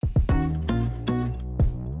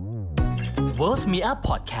Worth Me Up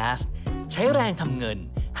Podcast ใช้แรงทำเงิน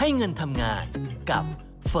ให้เงินทำงานกับ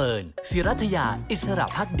เฟิร์น ศิรัทยาอิสระ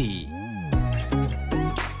ภักดี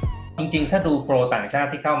จริงๆถ้าดูโฟลต่างชาติ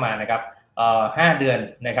ที่เข้ามานะครับ5 เดือน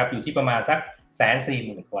นะครับอยู่ที่ประมาณสัก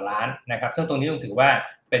 140,000 กว่าล้านนะครับซึ่งตรงนี้ต้องถือว่า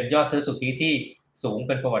เป็นยอดซื้อสุทธิที่สูงเ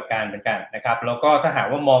ป็นประวัติการณ์เหมือนกันนะครับแล้วก็ถ้าหาก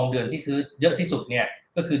ว่ามองเดือนที่ซื้อเยอะที่สุดเนี่ย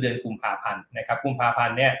ก็คือเดือนกุมภาพันธ์นะครับกุมภาพัน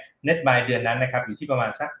ธ์เนี่ย Net Buy เดือนนั้นนะครับอยู่ที่ประมา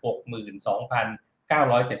ณสัก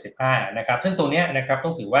 62,975 นะครับซึ่งตรงนี้นะครับต้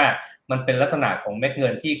องถือว่ามันเป็นลักษณะของเม็ดเงิ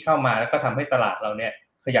นที่เข้ามาแล้วก็ทำให้ตลาดเราเนี่ย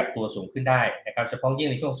ขยับตัวสูงขึ้นได้นะครับเฉพาะยิ่ง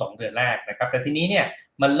ในช่วง2 เดือนแรกนะครับแต่ทีนี้เนี่ย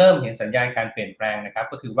มันเริ่มเห็นสัญญาณการเปลี่ยนแปลงนะครับ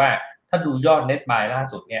ก็คือว่าถ้าดูยอด Net Buy ล่า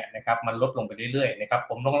สุดเนี่ยนะครับมันลดลงไปเรื่อยๆนะครับ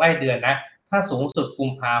ผมลองไล่เดือนนะถ้าสูงสุดกุ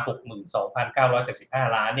มภาพันธ์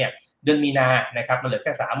 62,975 ล้านเนี่ยเดือนมีนานะครับมันเหลือแ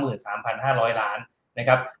ค่ 33,500 ล้านนะค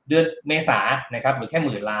รับเดือนเมษานะครับเหลือแค่ห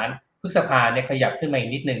มื่นล้านพฤษภาเนี่ยขยับขึ้นมาอี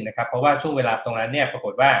กนิดนึงนะครับเพราะว่าช่วงเวลาตรงนั้นเนี่ยปราก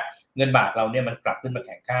ฏว่าเงินบาทเราเนี่ยมันกลับขึ้นมาแ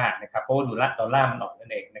ข็งค่านะครับเพราะว่าดอลลาร์มันอ่อนนั่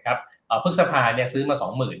นเองนะครับพฤษภาเนี่ยซื้อมา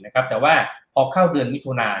 20,000 นะครับแต่ว่าพอเข้าเดือนมิ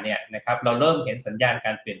ถุนายนเนี่ยนะครับเราเริ่มเห็นสัญญาณก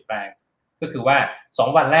ารเปลี่ยนแปลงก็คือว่า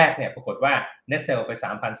2 วันแรกเนี่ยปรากฏว่า Net Sale ไป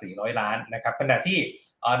 3,400 ล้านนะครับขณะที่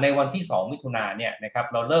ในวันที่2 มิถุนายนเนี่ยนะครับ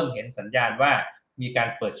เราเริ่มเห็นสัญญาณว่ามีการ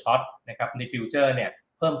เปิดช็อตนะครับในฟิวเจอร์เนี่ย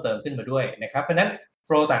เพิ่มเติมขึ้นมาด้วยนะครับเพราะฉะนั้นโฟ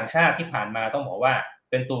ลต่างชาติที่ผ่านมาต้องบอกว่า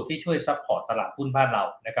เป็นตัวที่ช่วยซัพพอร์ตตลาดหุ้นบ้านเรา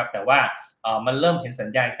นะครับแต่ว่ามันเริ่มเห็นสัญ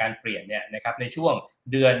ญาณการเปลี่ยนเนี่ยนะครับในช่วง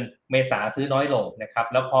เดือนเมษาซื้อน้อยลงนะครับ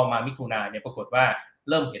แล้วพอมามิถุนายนเนี่ยปรากฏว่า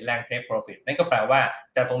เริ่มเห็นแรงเทคโปรฟิตนั่นก็แปลว่า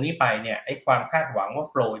จากตรงนี้ไปเนี่ยไอ้ความคาดหวังว่า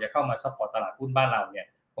โฟลจะเข้ามาซัพพอร์ตตลาดหุ้นบ้านเราเนี่ย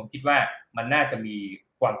ผมคิดว่ามันน่าจะมี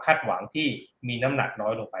ความคาดหวังที่มีน้ำหนักน้อ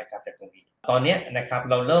ยลงไปครับจากตรงนี้ตอนนี้นะครับ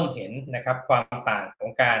เราเริ่มเห็นนะครับความต่างของ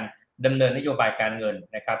การดำเนินนโยบายการเงิน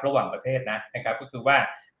นะครับระหว่างประเทศนะครับก็คือว่า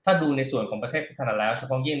ถ้าดูในส่วนของประเทศพัฒนาแล้วเฉ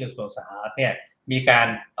พาะยิ่งในส่วนสหรัฐเนี่ยมีการ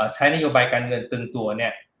ใช้นโยบายการเงินตึงตัวเนี่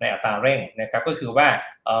ยในอัตราเร่งนะครับก็คือว่า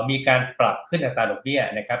มีการปรับขึ้นอัตราดอกเบี้ย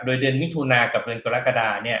นะครับโดยเดือนมิถุนายนกับเดือนกรกฎา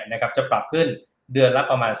คมเนี่ยนะครับจะปรับขึ้นเดือนละ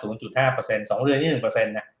ประมาณ 0.5% 2 เดือนนี่ 1% น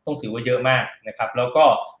ะต้องถือว่าเยอะมากนะครับแล้วก็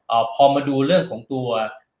พอมาดูเรื่องของตัว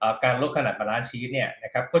การลดขนาดบาลานซ์ชีทเนี่ยน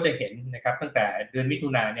ะครับก็จะเห็นนะครับตั้งแต่เดือนมิถุ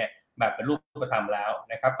นายนเนี่ยแบบเป็นรูปธรรมแล้ว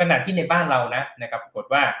นะครับขณะที่ในบ้านเรานะครับปรากฏ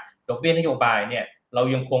ว่าดอกเบี้ยนโยบายเนี่ยเรา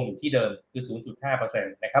ยังคงอยู่ที่เดิมคือ 0.5% น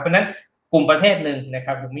ะครับเพราะนั้นกลุ่มประเทศหนึ่งนะค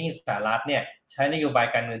รับมีสหรัฐเนี่ยใช้นโยบาย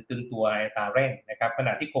การเงินตึงตัวในอัตราเร่งนะครับขณ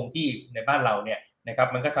ะที่คงที่ในบ้านเราเนี่ยนะครับ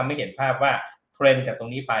มันก็ทำให้เห็นภาพว่าเทรนด์จากตร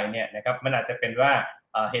งนี้ไปเนี่ยนะครับมันอาจจะเป็นว่า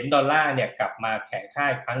เห็นดอลลาร์เนี่ยกลับมาแข็งค่า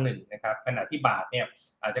อีกครั้งหนึ่งนะครับขณะที่บาทเนี่ย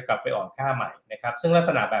อาจจะกลับไปอ่อนค่าใหม่นะครับซึ่งลักษ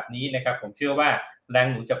ณะแบบนี้นะครับผมเชื่อว่าแรง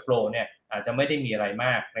หนุนจากโฟลเนี่ยอาจจะไม่ได้มีอะไรม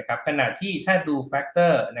ากนะครับขณะที่ถ้าดูแฟกเตอ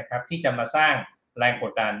ร์นะครับที่จะมาสร้างแรงก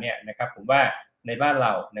ดดันเนี่ยนะครับผมว่าในบ้านเร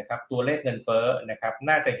านะครับตัวเลขเงินเฟ้อนะครับ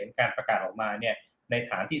น่าจะเห็นการประกาศออกมาเนี่ยใน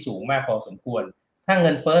ฐานที่สูงมากพอสมควรถ้าเ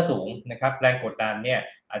งินเฟ้อสูงนะครับแรงกดดันเนี่ย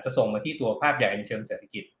อาจจะส่งมาที่ตัวภาพใหญ่ในเชิงเศรษฐ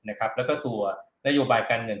กิจนะครับแล้วก็ตัวนโยบาย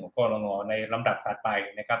การเงินของกลงในลำดับถัดไป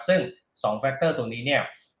นะครับซึ่ง2แฟกเตอร์ตรงนี้เนี่ย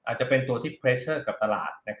อาจจะเป็นตัวที่เพรสเชอร์กับตลา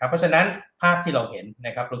ดนะครับเพราะฉะนั้นภาพที่เราเห็นน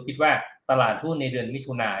ะครับเราคิดว่าตลาดหุ้นในเดือนมิ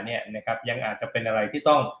ถุนายนเนี่ยนะครับยังอาจจะเป็นอะไรที่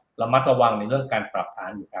ต้องระมัดระวังในเรื่องการปรับฐา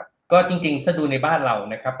นอยู่ครับก็จริงๆถ้าดูในบ้านเรา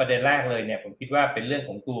นะครับประเด็นแรกเลยเนี่ยผมคิดว่าเป็นเรื่องข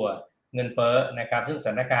องตัวเงินเฟ้อนะครับซึ่งส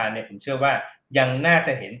ถานการณ์เนี่ยผมเชื่อว่ายังน่าจ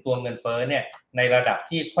ะเห็นตัวเงินเฟ้อเนี่ยในระดับ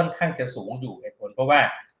ที่ค่อนข้างจะสูงอยู่เหตุผลเพราะว่า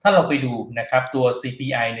ถ้าเราไปดูนะครับตัว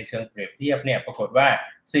CPI ในเชิงเปรียบเทียบเนี่ยปรากฏว่า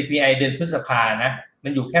CPI เดือนพฤษภานะมั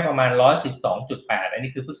นอยู่แค่ประมาณ 112.8 อัน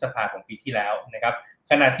นี้คือพฤษภาของปีที่แล้วนะครับ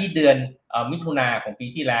ขณะที่เดือนมิถุนาของปี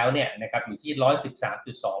ที่แล้วเนี่ยนะครับอยู่ที่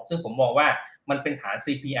 113.2 ซึ่งผมมองว่ามันเป็นฐาน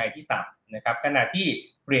CPI ที่ต่ำนะครับขณะที่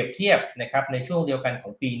เปรียบเทียบนะครับในช่วงเดียวกันขอ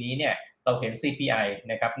งปีนี้เนี่ยเราเห็น CPI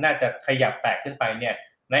นะครับน่าจะขยับแตกขึ้นไปเนี่ย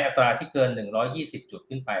ในอัตราที่เกิน120จุด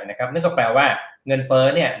ขึ้นไปนะครับนั่นก็แปลว่าเงินเฟ้อ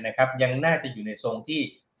เนี่ยนะครับยังน่าจะอยู่ในทรงที่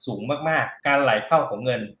สูงมากๆการไหลเข้าของเ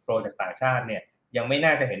งินโฟลจากต่างชาติเนี่ยยังไม่น่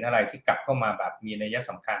าจะเห็นอะไรที่กลับเข้ามาแบบมีนัย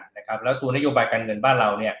สำคัญนะครับแล้วตัวนโยบายการเงินบ้านเรา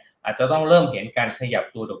เนี่ยอาจจะต้องเริ่มเห็นการขยับ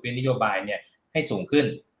ตัวดอกเบี้ยนโยบายเนี่ยให้สูงขึ้น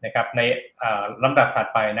นะครับในลำดับถัด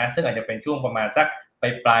ไปนะซึ่งอาจจะเป็นช่วงประมาณสัก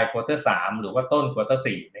ปลายควอเตอร์3หรือว่าต้นควอเตอร์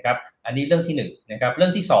4นะครับอันนี้เรื่องที่1นะครับเรื่อ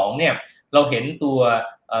งที่2เนี่ยเราเห็นตัว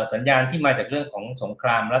สัญญาณที่มาจากเรื่องของสงคร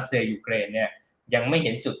ามรัสเซียยูเครนเนี่ยยังไม่เ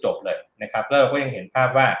ห็นจุดจบเลยนะครับแล้วเราก็ยังเห็นภาพ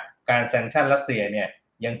ว่าการแซงชั่นรัสเซียเนี่ย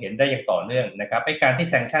ยังเห็นได้อย่างต่อเนื่องนะครับไอ้การที่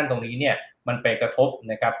แซงชั่นตรงนี้เนี่ยมันไปกระทบ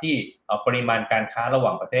นะครับที่ปริมาณการค้าระหว่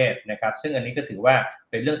างประเทศนะครับซึ่งอันนี้ก็ถือว่า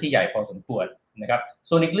เป็นเรื่องที่ใหญ่พอสมควรนะครับ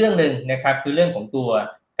ส่วนอีกเรื่องนึงนะครับคือเรื่องของตัว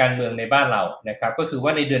การเมืองในบ้านเรานะครับก็คือว่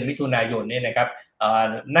าในเดือนมิถุนายนเนี่ยนะครับ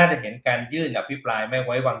น่าจะเห็นการยื่นอภิปรายไม่ไ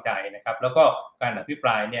ว้วางใจนะครับแล้วก็การอภิปร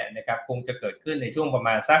ายเนี่ยนะครับคงจะเกิดขึ้นในช่วงประม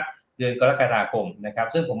าณสักเดือนกรกฎาคมนะครับ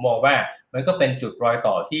ซึ่งผมมองว่ามันก็เป็นจุดรอย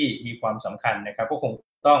ต่อที่มีความสำคัญนะครับก็คง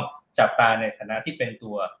ต้องจับตาในฐานะที่เป็น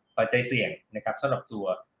ตัวปัจจัยเสี่ยงนะครับสำหรับตัว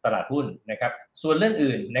ตลาดหุ้นนะครับส่วนเรื่อง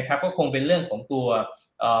อื่นนะครับก็คงเป็นเรื่องของตัว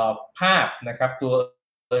ภาพนะครับตัว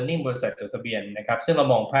earning บริษัทจดทะเบียนนะครับซึ่งเรา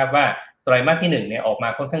มองภาพว่าไตรมาสที่1เนี่ยออกมา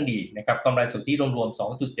ค่อนข้างดีนะครับกำไรสุทธิรวมๆ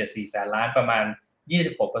 2.74 แสนล้านประมาณ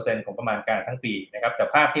 26% ของประมาณการทั้งปีนะครับแต่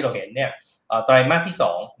ภาพที่เราเห็นเนี่ยไตรมาสที่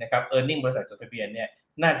2นะครับ earning บริษัทจดทะเบียนเนี่ย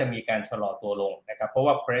น่าจะมีการชะลอตัวลงนะครับเพราะ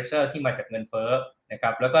ว่า pressure ที่มาจากเงินเฟ้อนะครั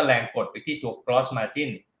บแล้วก็แรงกดไปที่ตัว gross margin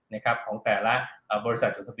นะครับของแต่ละบริษัท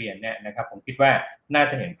จดทะเบียนเนี่ยนะครับผมคิดว่าน่า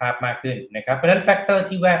จะเห็นภาพมากขึ้นนะครับเพราะฉะนั้นแฟกเตอร์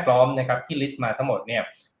ที่แวดล้อมนะครับที่ลิสต์มาทั้งหมดเนี่ย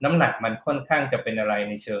น้ำหนักมันค่อนข้างจะเป็นอะไร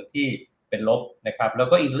ในเชิงที่เป็นลบนะครับแล้ว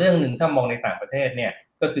ก็อีกเรื่องหนึ่งถ้ามองในต่างประเทศเนี่ย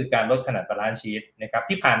ก็คือการลดขนาดบาลานซ์ชีทนะครับ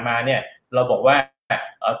ที่ผ่านมาเนี่ยเราบอกว่า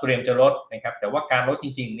เตรียมจะลดนะครับแต่ว่าการลดจ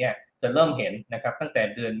ริงๆเนี่ยจะเริ่มเห็นนะครับตั้งแต่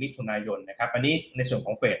เดือนมิถุนายนนะครับอันนี้ในส่วนข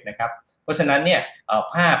องเฟดนะครับเพราะฉะนั้นเนี่ย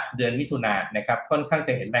ภาพเดือนมิถุนายนนะครับค่อนข้างจ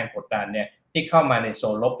ะเห็นแรงกดดันเนี่ยที่เข้ามาในโซ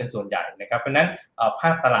นลบเป็นส่วนใหญ่นะครับเพราะนั้นภา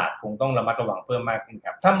พตลาดคงต้องระมัดระวังเพิ่มมากขึ้นค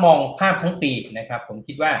รับถ้ามองภาพทั้งปีนะครับผม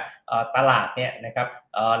คิดว่าตลาดเนี่ยนะครับ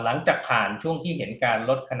หลังจากผ่านช่วงที่เห็นการ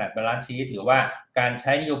ลดขนาดบาลานซ์ชีทหรือว่าการใ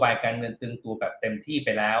ช้นโยบายการเงินตึงตัวแบบเต็มที่ไป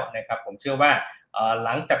แล้วนะครับผมเชื่อว่าห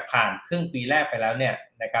ลังจากผ่านครึ่งปีแรกไปแล้วเนี่ย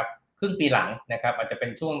นะครับครึ่งปีหลังนะครับอาจจะเป็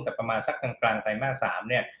นช่วงแต่ประมาณสักกลางๆไตรมาส3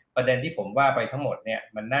เนี่ยประเด็นที่ผมว่าไปทั้งหมดเนี่ย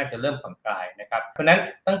มันน่าจะเริ่มผ่อนคลายนะครับเพราะนั้น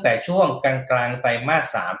ตั้งแต่ช่วงกลางๆไตรมา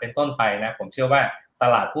ส3เป็นต้นไปนะผมเชื่อว่าต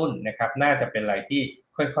ลาดหุ้นนะครับน่าจะเป็นอะไรที่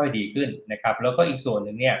ค่อยๆดีขึ้นนะครับแล้วก็อีกส่วนห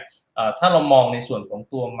นึ่งเนี่ยถ้าเรามองในส่วนของ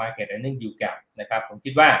ตัว market earning yield gap นะครับผม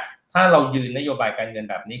คิดว่าถ้าเรายืนนโยบายการเงิน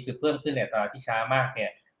แบบนี้คือเพิ่มขึ้นในอัตราที่ช้ามากเนี่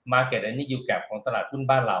ย market earning yield gap ของตลาดหุ้น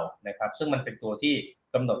บ้านเรานะครับซึ่งมันเป็นตัวที่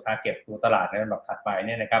กำหนด target ตัวตลาดในลำดับถัดไปเ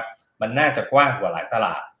นี่ยนะครับมันน่าจะกว้างกว่าหลายตล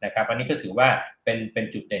าดนะครับอันนี้ก็ถือว่าเป็น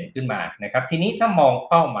จุดเด่นขึ้นมานะครับทีนี้ถ้ามอง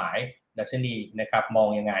เป้าหมายดัชนีนะครับมอง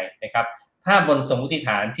ยังไงนะครับถ้าบนสมมุติฐ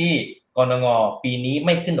านที่กนง.ปีนี้ไ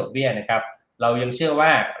ม่ขึ้นดอกเบี้ยนะครับเรายังเชื่อว่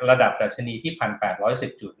าระดับดัชนีที่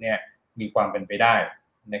 1,810 จุดเนี่ยมีความเป็นไปได้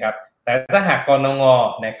นะครับแต่ถ้าหากกนง.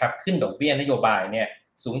นะครับขึ้นดอกเบี้ยนโยบายเนี่ย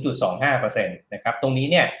 0.25% นะครับตรงนี้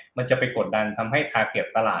เนี่ยมันจะไปกดดันทำให้ target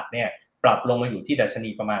ตลาดเนี่ยปรับลงมาอยู่ที่ดัชนี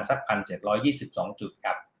ประมาณสัก 1,722 จุดค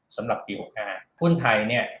รับสำหรับปี65หุ้นไทย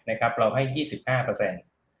เนี่ยนะครับเราให้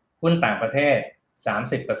 25% หุ้นต่างประเทศ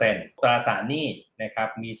 30% ตราสารหนี้นะครับ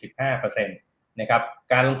มี 15% นะครับ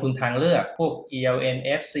การลงทุนทางเลือกพวก ELN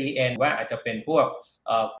FCN ว่าอาจจะเป็นพวก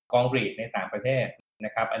กองรีทในต่างประเทศน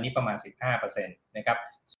ะครับอันนี้ประมาณ 15% นะครับ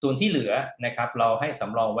ส่วนที่เหลือนะครับเราให้ส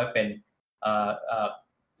ำรองไว้เป็น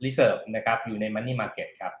reserve นะครับอยู่ใน money market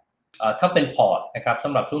ครับถ้าเป็นพอร์ตนะครับส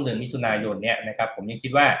ำหรับช่วงเดือนมิถุนายนเนี่ยนะครับผมยังคิ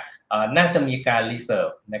ดว่าน่าจะมีการ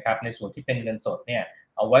reserve นะครับในส่วนที่เป็นเงินสดเนี่ย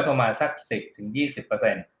เอาไว้ประมาณสัก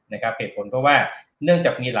 10-20% นะครับเหตุผลเพราะว่าเนื่องจ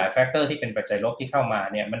ากมีหลายแฟกเตอร์ที่เป็นปัจจัยลบที่เข้ามา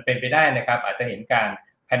เนี่ยมันเป็นไปได้นะครับอาจจะเห็นการ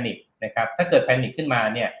แพนิคนะครับถ้าเกิดแพนิคขึ้นมา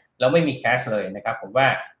เนี่ยแล้วไม่มีแคชเลยนะครับผมว่า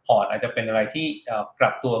พอร์ตอาจจะเป็นอะไรที่กลั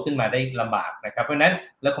บตัวขึ้นมาได้ลำบากนะครับเพราะนั้น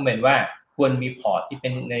แล้วคอมเมนต์ว่าควรมีพอร์ตที่เป็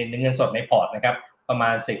นในเงินสดในพอร์ตนะครับประมา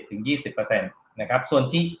ณ 10-20% นะครับส่วน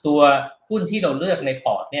ที่ตัวหุ้นที่เราเลือกในพ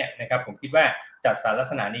อร์ตเนี่ยนะครับผมคิดว่าจัดสรรลัก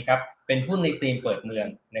ษณะนี้ครับเป็นหุ้นในธีมเปิดเมือง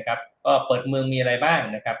นะครับก็เปิดเมืองมีอะไรบ้าง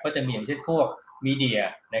นะครับก็จะมีอย่างเช่นพวกมีเดีย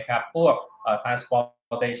นะครับพวก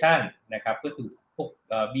transportation นะครับก็คือพวก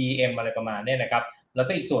BM อะไรประมาณนี้นะครับแล้ว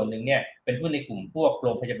ก็อีกส่วนหนึ่งเนี่ยเป็นหุ้นในกลุ่มพวกโร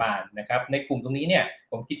งพยาบาลนะครับในกลุ่มตรงนี้เนี่ย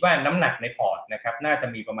ผมคิดว่าน้ำหนักในพอร์ตนะครับน่าจะ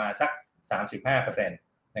มีประมาณสัก 35% น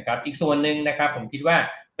ะครับอีกส่วนหนึ่งนะครับผมคิดว่า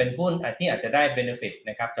เป็นหุ้นที่อาจจะได้ benefit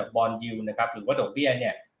นะครับจาก bond yield นะครับหรือว่าดอกเบี้ยเนี่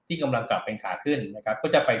ยที่กำลังกลับเป็นขาขึ้นนะครับก็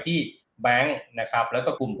จะไปที่แบงค์นะครับแล้ว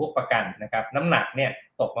ก็กลุ่มพวกประกันนะครับน้ำหนักเนี่ย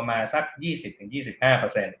ตกประมาณสัก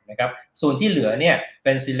 20-25% นะครับส่วนที่เหลือเนี่ยเ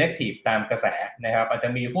ป็น selective ตามกระแสนะครับอาจจะ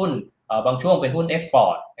มีหุ้นบางช่วงเป็นหุ้น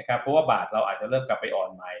export นะครับเพราะว่าบาทเราอาจจะเริ่มกลับไปอ่อน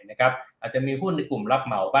ใหม่นะครับอาจจะมีหุ้นในกลุ่มรับเ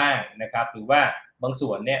หมาบ้างนะครับหรือว่าบางส่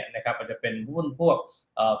วนเนี่ยนะครับอาจจะเป็นหุ้นพวก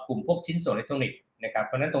กลุ่มพวกชิ้นส่วนอิเล็กทรอนิกส์นะครับเ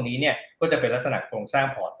พราะนั้นตรงนี้เนี่ยก็จะเป็นลักษณะโครงสร้าง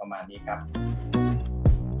พอร์ตประมาณนี้ครับ